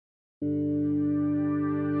It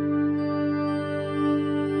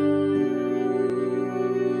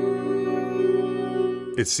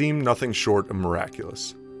seemed nothing short of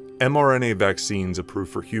miraculous. mRNA vaccines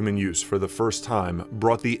approved for human use for the first time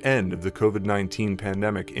brought the end of the COVID-19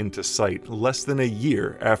 pandemic into sight less than a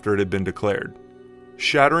year after it had been declared.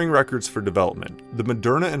 Shattering records for development, the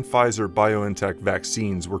Moderna and Pfizer-BioNTech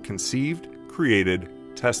vaccines were conceived, created,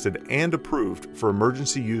 tested, and approved for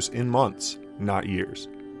emergency use in months, not years.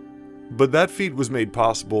 But that feat was made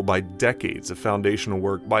possible by decades of foundational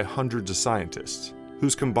work by hundreds of scientists,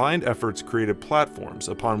 whose combined efforts created platforms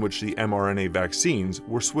upon which the mRNA vaccines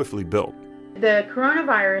were swiftly built. The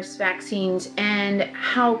coronavirus vaccines and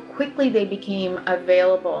how quickly they became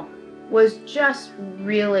available was just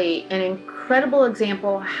really an incredible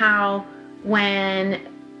example how when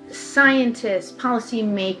scientists,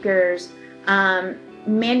 policymakers,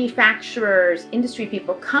 manufacturers, industry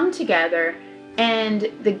people come together and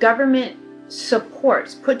the government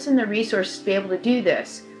supports, puts in the resources to be able to do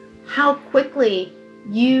this, how quickly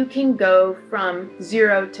you can go from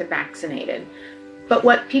zero to vaccinated. But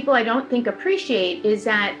what people I don't think appreciate is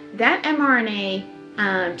that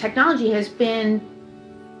mRNA technology has been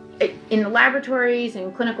in the laboratories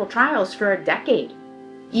and clinical trials for a decade,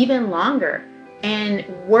 even longer. And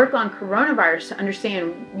work on coronavirus to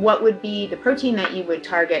understand what would be the protein that you would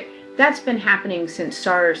target, that's been happening since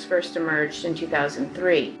SARS first emerged in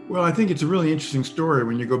 2003. Well, I think it's a really interesting story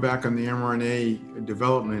when you go back on the mRNA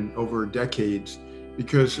development over decades,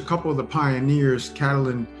 because a couple of the pioneers,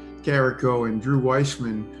 Catalin Carrico and Drew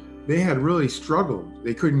Weissman, they had really struggled.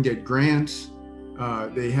 They couldn't get grants.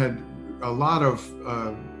 They had a lot of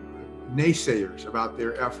naysayers about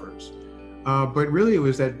their efforts. But really it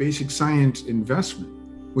was that basic science investment,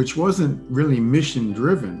 which wasn't really mission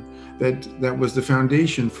driven, that was the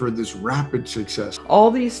foundation for this rapid success. All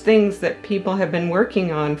these things that people have been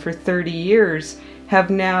working on for 30 years have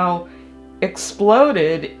now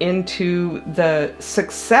exploded into the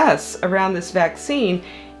success around this vaccine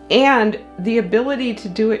and the ability to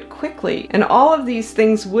do it quickly. And all of these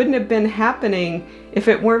things wouldn't have been happening if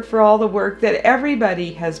it weren't for all the work that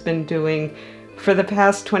everybody has been doing for the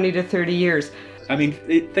past 20 to 30 years. I mean,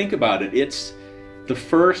 think about it. It's the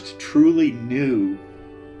first truly new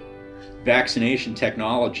vaccination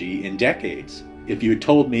technology in decades. If you had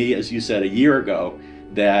told me, as you said a year ago,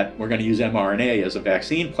 that we're going to use mRNA as a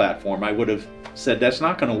vaccine platform, I would have said that's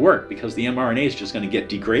not going to work because the mRNA is just going to get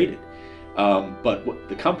degraded. But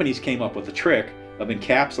the companies came up with a trick of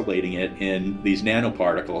encapsulating it in these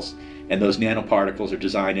nanoparticles, and those nanoparticles are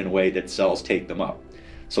designed in a way that cells take them up.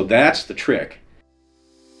 So that's the trick.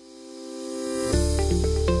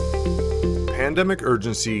 Pandemic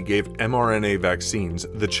urgency gave mRNA vaccines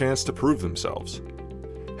the chance to prove themselves.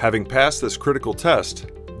 Having passed this critical test,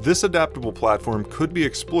 this adaptable platform could be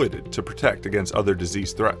exploited to protect against other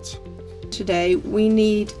disease threats. Today, we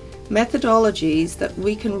need methodologies that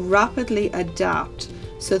we can rapidly adapt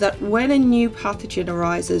so that when a new pathogen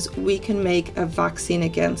arises, we can make a vaccine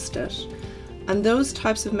against it. And those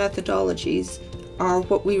types of methodologies are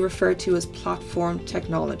what we refer to as platform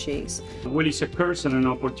technologies. Well, it's a curse and an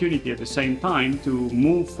opportunity at the same time to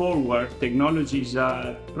move forward technologies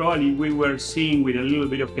that probably we were seeing with a little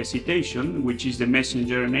bit of hesitation, which is the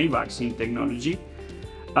messenger RNA vaccine technology.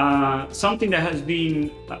 Something that has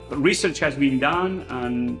been, research has been done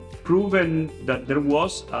and proven that there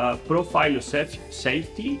was a profile of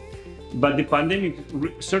safety, but the pandemic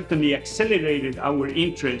certainly accelerated our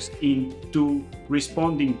interest into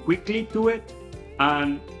responding quickly to it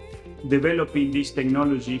and developing this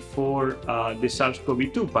technology for the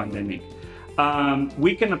SARS-CoV-2 pandemic.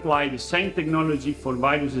 We can apply the same technology for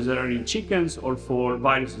viruses that are in chickens or for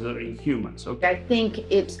viruses that are in humans. Okay? I think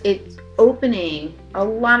it's opening a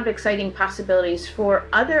lot of exciting possibilities for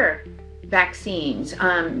other vaccines.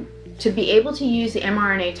 To be able to use the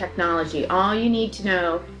mRNA technology, all you need to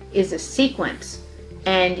know is a sequence,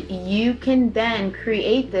 and you can then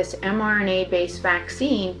create this mRNA-based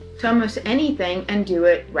vaccine to almost anything and do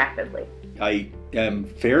it rapidly. I am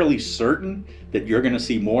fairly certain that you're going to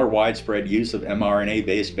see more widespread use of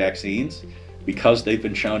mRNA-based vaccines because they've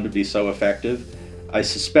been shown to be so effective. I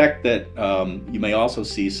suspect that you may also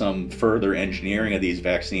see some further engineering of these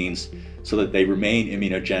vaccines so that they remain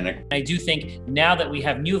immunogenic. I do think now that we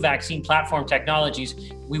have new vaccine platform technologies,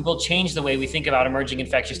 we will change the way we think about emerging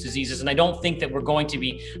infectious diseases. And I don't think that we're going to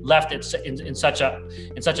be left in such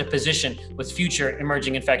a position with future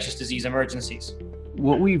emerging infectious disease emergencies.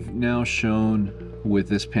 What we've now shown with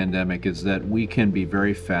this pandemic is that we can be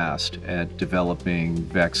very fast at developing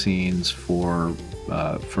vaccines for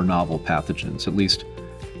novel pathogens, at least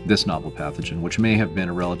this novel pathogen, which may have been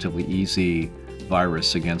a relatively easy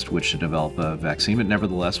virus against which to develop a vaccine, but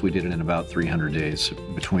nevertheless, we did it in about 300 days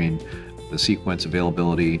between the sequence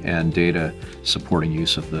availability and data supporting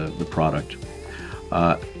use of the product.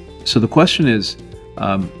 So the question is,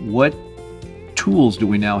 what tools do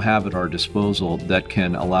we now have at our disposal that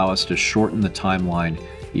can allow us to shorten the timeline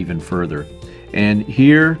even further? And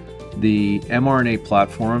here, the mRNA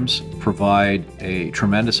platforms provide a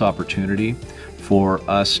tremendous opportunity for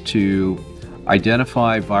us to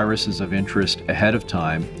identify viruses of interest ahead of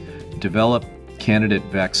time, develop candidate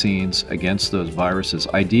vaccines against those viruses,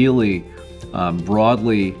 ideally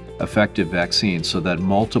broadly effective vaccines so that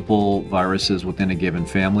multiple viruses within a given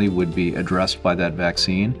family would be addressed by that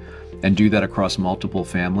vaccine, and do that across multiple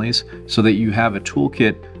families so that you have a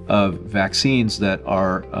toolkit of vaccines that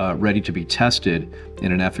are ready to be tested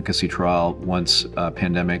in an efficacy trial once a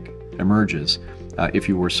pandemic emerges, if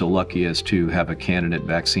you were so lucky as to have a candidate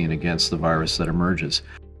vaccine against the virus that emerges.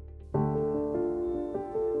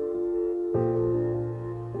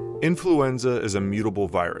 Influenza is a mutable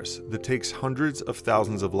virus that takes hundreds of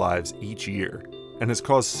thousands of lives each year and has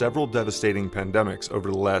caused several devastating pandemics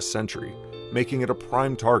over the last century, making it a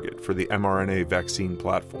prime target for the mRNA vaccine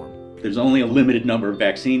platform. There's only a limited number of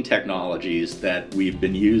vaccine technologies that we've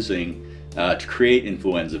been using to create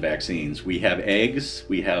influenza vaccines. We have eggs,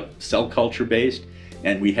 we have cell culture based,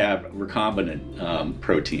 and we have recombinant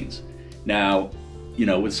proteins. Now,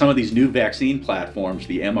 with some of these new vaccine platforms,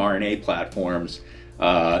 the mRNA platforms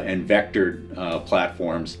and vectored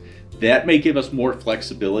platforms, that may give us more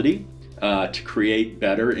flexibility to create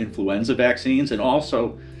better influenza vaccines, and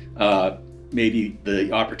also maybe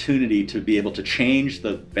the opportunity to be able to change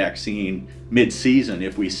the vaccine mid-season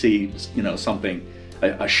if we see,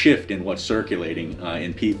 a shift in what's circulating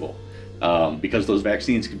in people, because those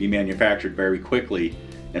vaccines can be manufactured very quickly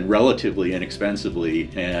and relatively inexpensively,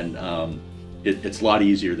 and it's a lot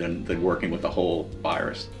easier than working with the whole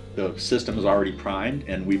virus. The system is already primed,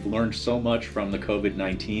 and we've learned so much from the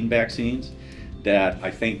COVID-19 vaccines that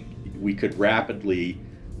I think we could rapidly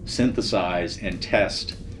synthesize and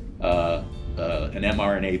test an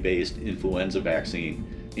mRNA-based influenza vaccine.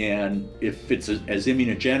 And if it's as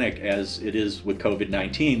immunogenic as it is with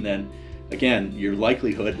COVID-19, then again, your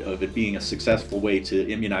likelihood of it being a successful way to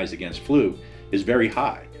immunize against flu is very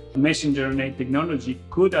high. Messenger RNA technology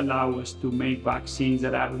could allow us to make vaccines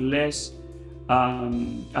that are less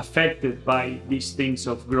affected by these things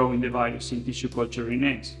of growing the virus in tissue culture in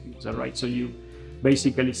eggs. Is that right? So you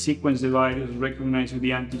basically sequence the virus, recognize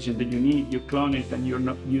the antigen that you need, you clone it, and you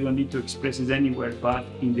don't need to express it anywhere but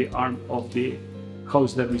in the arm of the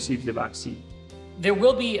host that receives the vaccine. There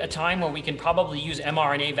will be a time where we can probably use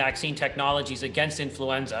mRNA vaccine technologies against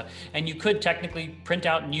influenza, and you could technically print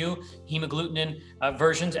out new hemagglutinin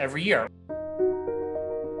versions every year.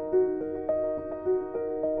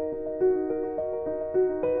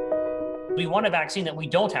 We want a vaccine that we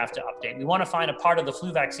don't have to update. We want to find a part of the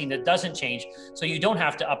flu vaccine that doesn't change, so you don't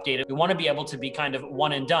have to update it. We want to be able to be kind of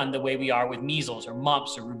one and done, the way we are with measles or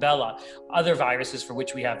mumps or rubella, other viruses for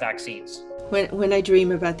which we have vaccines. When I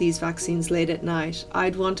dream about these vaccines late at night,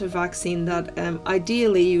 I'd want a vaccine that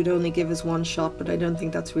ideally you'd only give us one shot, but I don't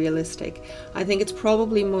think that's realistic. I think it's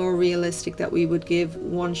probably more realistic that we would give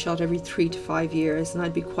one shot every 3 to 5 years, and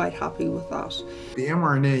I'd be quite happy with that. The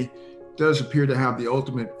mRNA does appear to have the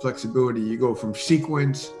ultimate flexibility. You go from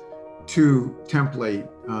sequence to template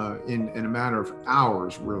in a matter of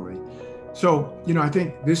hours, really. So, I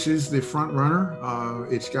think this is the front runner.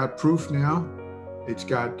 It's got proof now. It's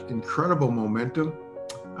got incredible momentum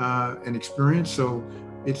and experience. So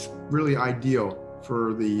it's really ideal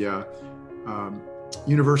for the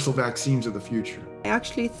universal vaccines of the future. I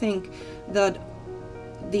actually think that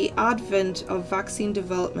the advent of vaccine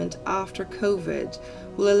development after COVID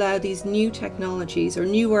will allow these new technologies, or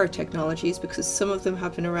newer technologies, because some of them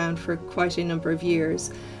have been around for quite a number of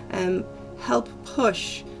years, help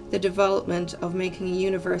push the development of making a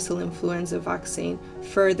universal influenza vaccine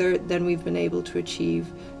further than we've been able to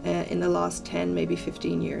achieve in the last 10, maybe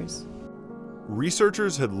 15 years.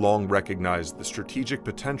 Researchers had long recognized the strategic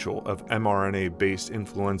potential of mRNA-based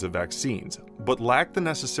influenza vaccines, but lacked the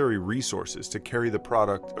necessary resources to carry the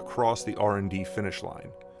product across the R&D finish line.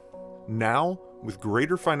 Now, with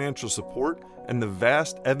greater financial support and the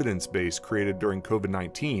vast evidence base created during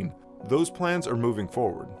COVID-19, those plans are moving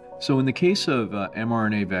forward. So in the case of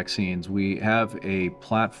mRNA vaccines, we have a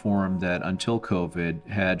platform that until COVID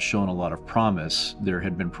had shown a lot of promise. There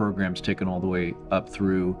had been programs taken all the way up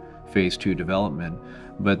through phase 2 development,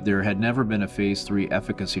 but there had never been a phase 3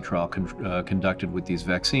 efficacy trial conducted with these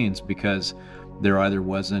vaccines because there either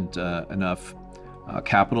wasn't enough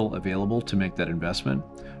capital available to make that investment,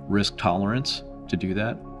 risk tolerance to do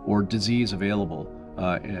that, or disease available,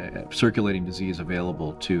 circulating disease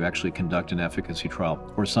available to actually conduct an efficacy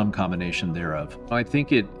trial, or some combination thereof. I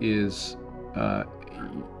think it is,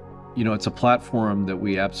 it's a platform that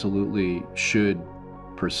we absolutely should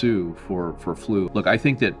pursue for flu. Look, I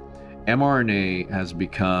think that mRNA has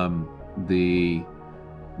become the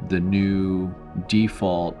new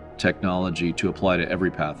default technology to apply to every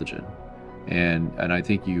pathogen. And I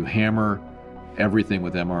think you hammer everything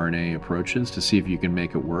with mRNA approaches to see if you can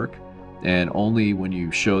make it work. And only when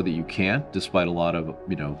you show that you can't, despite a lot of,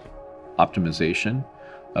 optimization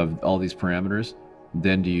of all these parameters,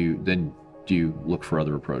 then do you look for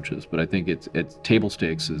other approaches. But I think it's table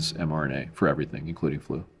stakes is mRNA for everything, including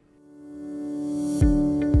flu.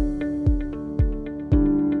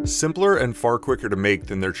 Simpler and far quicker to make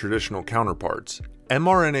than their traditional counterparts,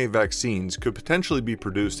 mRNA vaccines could potentially be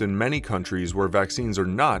produced in many countries where vaccines are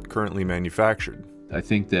not currently manufactured. I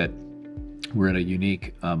think that we're at a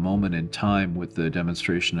unique moment in time with the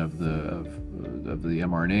demonstration of the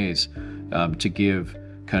mRNAs to give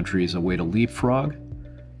countries a way to leapfrog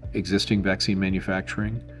existing vaccine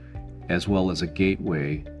manufacturing, as well as a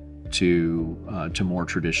gateway to more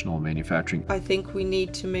traditional manufacturing. I think we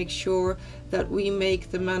need to make sure that we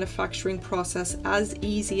make the manufacturing process as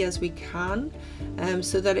easy as we can,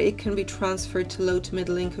 so that it can be transferred to low to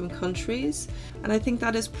middle income countries. And I think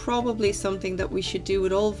that is probably something that we should do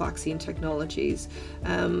with all vaccine technologies,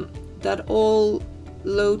 that all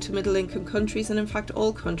low to middle income countries, and in fact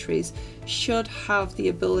all countries, should have the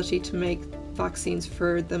ability to make vaccines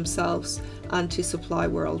for themselves and to supply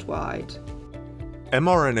worldwide.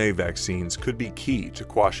 mRNA vaccines could be key to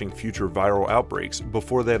quashing future viral outbreaks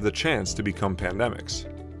before they have the chance to become pandemics.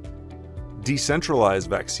 Decentralized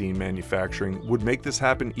vaccine manufacturing would make this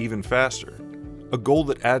happen even faster, a goal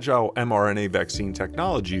that agile mRNA vaccine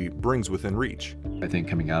technology brings within reach. I think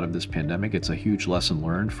coming out of this pandemic, it's a huge lesson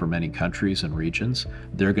learned for many countries and regions.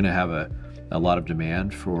 They're going to have a lot of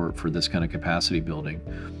demand for this kind of capacity building.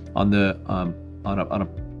 On a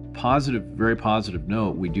positive, very positive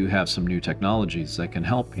note, we do have some new technologies that can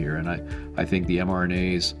help here, and I think the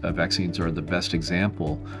mRNA's vaccines are the best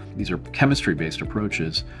example. These are chemistry-based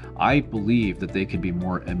approaches. I believe that they can be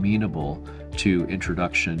more amenable to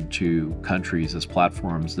introduction to countries as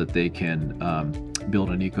platforms that they can build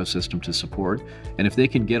an ecosystem to support. And if they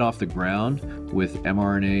can get off the ground with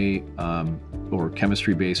mRNA or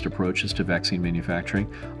chemistry-based approaches to vaccine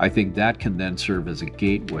manufacturing, I think that can then serve as a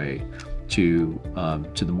gateway to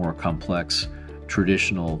the more complex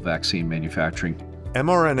traditional vaccine manufacturing.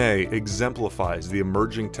 mRNA exemplifies the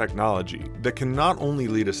emerging technology that can not only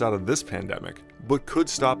lead us out of this pandemic, but could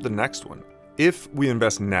stop the next one, if we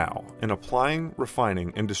invest now in applying,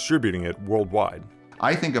 refining, and distributing it worldwide.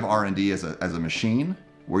 I think of R&D as a machine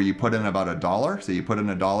where you put in about $1, so you put in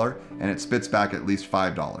 $1 and it spits back at least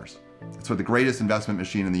 $5. It's the greatest investment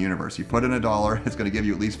machine in the universe. You put in $1, it's going to give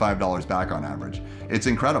you at least $5 back on average. It's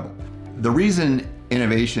incredible. The reason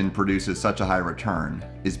innovation produces such a high return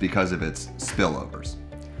is because of its spillovers.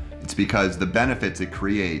 It's because the benefits it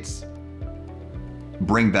creates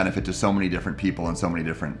bring benefit to so many different people in so many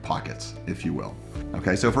different pockets, if you will.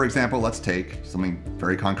 Okay, so for example, let's take something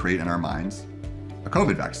very concrete in our minds, a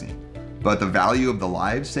COVID vaccine. But the value of the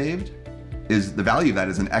lives saved the value of that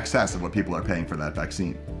is in excess of what people are paying for that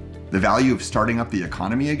vaccine. The value of starting up the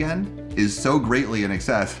economy again is so greatly in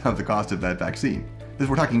excess of the cost of that vaccine.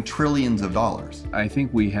 We're talking trillions of dollars. I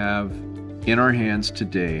think we have in our hands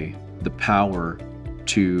today the power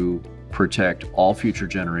to protect all future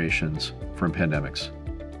generations from pandemics.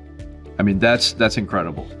 I mean, that's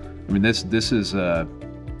incredible. I mean, this is the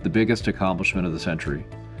biggest accomplishment of the century,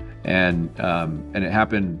 and it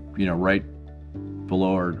happened, right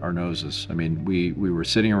below our noses. I mean, we were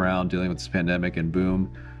sitting around dealing with this pandemic, and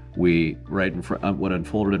boom, what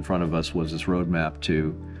unfolded in front of us was this roadmap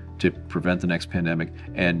to prevent the next pandemic,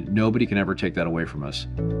 and nobody can ever take that away from us.